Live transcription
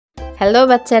Hello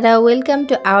bachara, welcome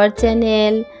to our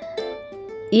channel.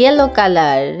 Yellow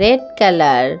color, red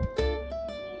color,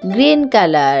 green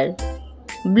color,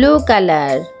 blue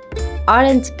color,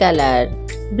 orange color,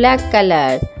 black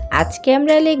color. আজকে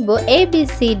আমরা লিখব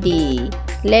ABCD.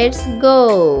 Let's go.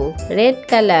 Red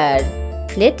color.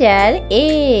 Letter A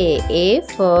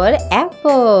for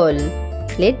apple.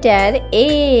 Letter A.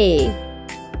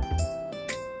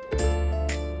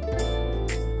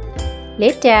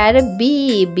 Letter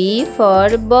B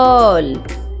for ball.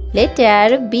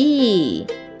 Letter B.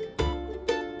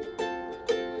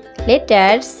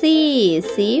 Letter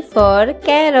C for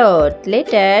carrot.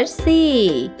 Letter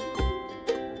C.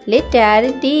 Letter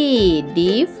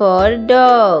D for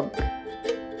dog.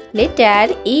 Letter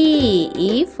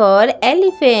E for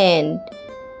elephant.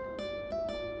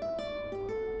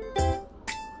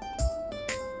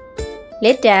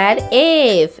 Letter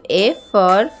F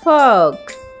for frog.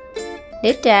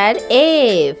 Letter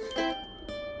F.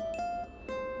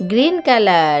 Green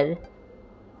color.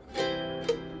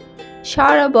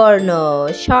 Sorborno,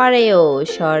 সরেও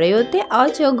সরেওতে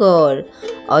অজগর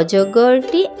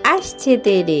অজগরটি আসছে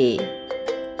তেরে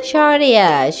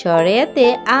সরেয়া সরেয়াতে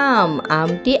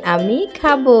আমটি আমি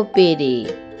খাবো পেরে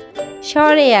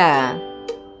সরেয়া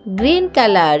green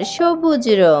colour সবুজ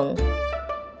রং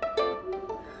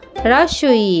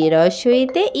রসই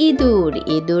রসইতে ইঁদুর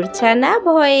ইঁদুর ছানা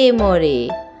ভয়ে মরে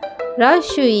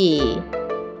রসই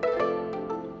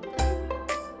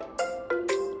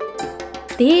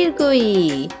দীর্ঘই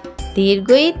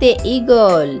দীর্ঘইতে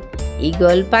ঈগল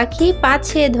ঈগল পাখি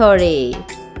পাছে ধরে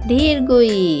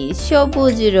দীর্ঘই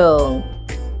সবুজ রং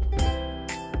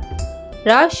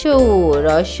রসৌ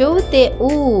রসৌতে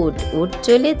উট উট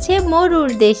চলেছে মরুর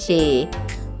দেশে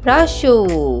রসৌ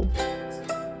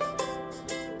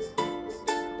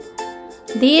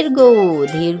দীর্ঘৌ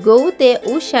দীর্ঘৌতে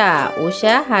উষা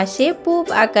উষা হাসে পূব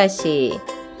আকাশে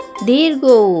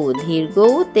দীর্ঘৌ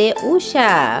দীর্ঘৌতে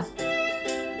উষা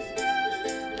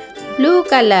Blue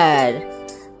color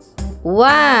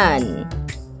 1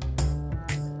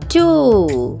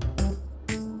 2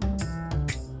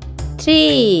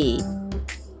 3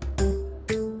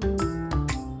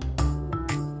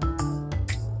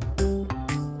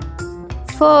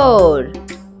 4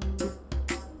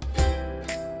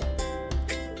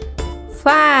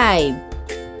 5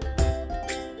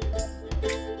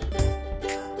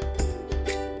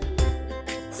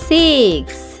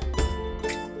 6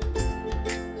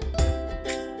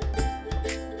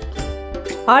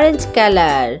 Orange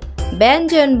color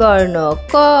banjonborno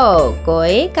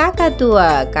কয়ে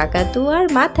কাকাতুয়া কাকাতুয়ার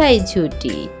মাথায়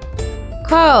ঝুঁটি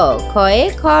খয়ে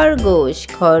খরগোশ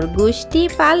খরগোশটি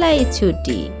পালায়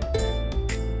ছুটি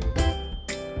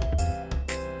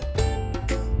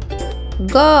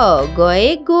গয়ে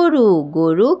গরু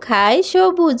গরু খায়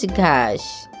সবুজ ঘাস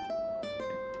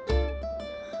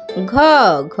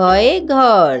ঘয়ে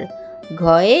ঘর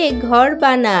ঘয়ে ঘর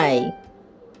বানায়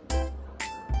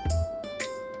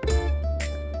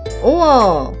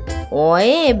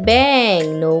ওয়ে ব্যাং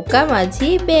নৌকা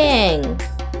মাঝি ব্যাং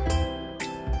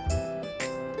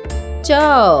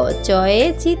চয়ে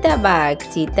চিতাবাঘ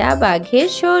চিতাবাঘের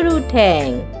সরু ঠ্যাং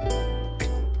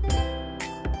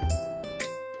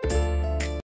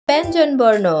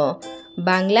ব্যঞ্জনবর্ণ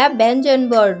বাংলা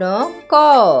ব্যঞ্জনবর্ণ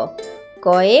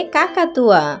কয়ে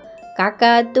কাকাতুয়া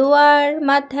কাকাতুয়ার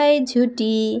মাথায়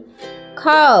ঝুঁটি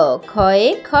খয়ে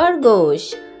খরগোশ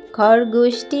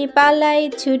খরগোশটি পালায়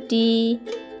ছুটি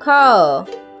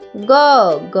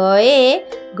গয়ে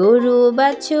গরু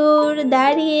বাছুর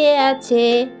দাঁড়িয়ে আছে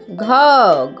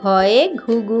ঘয়ে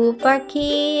ঘুঘু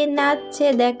পাখি নাচছে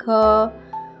দেখো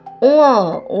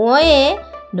ওয়ে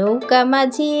নৌকা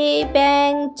মাঝি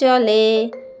ব্যাং চলে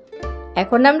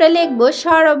এখন আমরা লিখব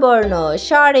স্বরবর্ণ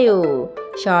সরেও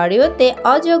সরেওতে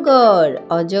অজগর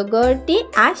অজগরটি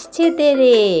আসছে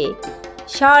তেরে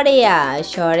সরেয়া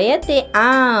সরেয়াতে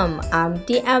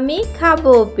আমটি আমি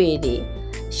খাবো পেরে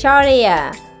সরেয়া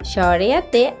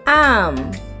সরেয়াতে আম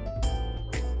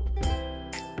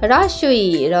রসই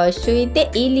রসইতে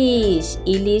ইলিশ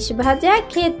ইলিশ ভাজা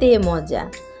খেতে মজা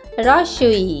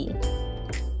রসই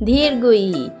দীর্ঘই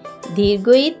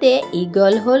দীর্ঘইতে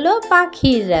ঈগল হলো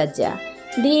পাখির রাজা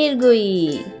দীর্ঘই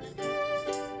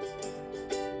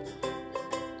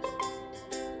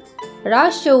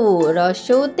রসৌ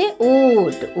রসৌতে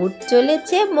উট উট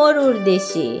চলেছে মরুর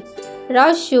দেশে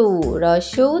রসৌ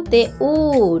রসৌতে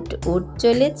উট উট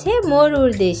চলেছে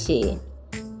মরুর দেশে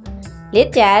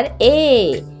letter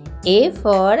A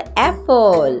for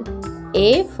Apple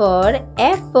A for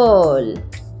Apple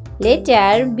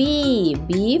letter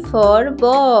be for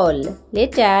ball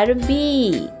letter be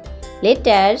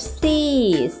Letter C.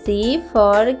 C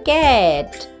for cat.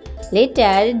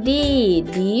 Letter D.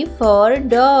 D for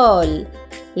doll.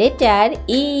 Letter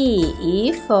E.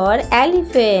 E for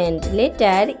elephant.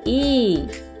 Letter E.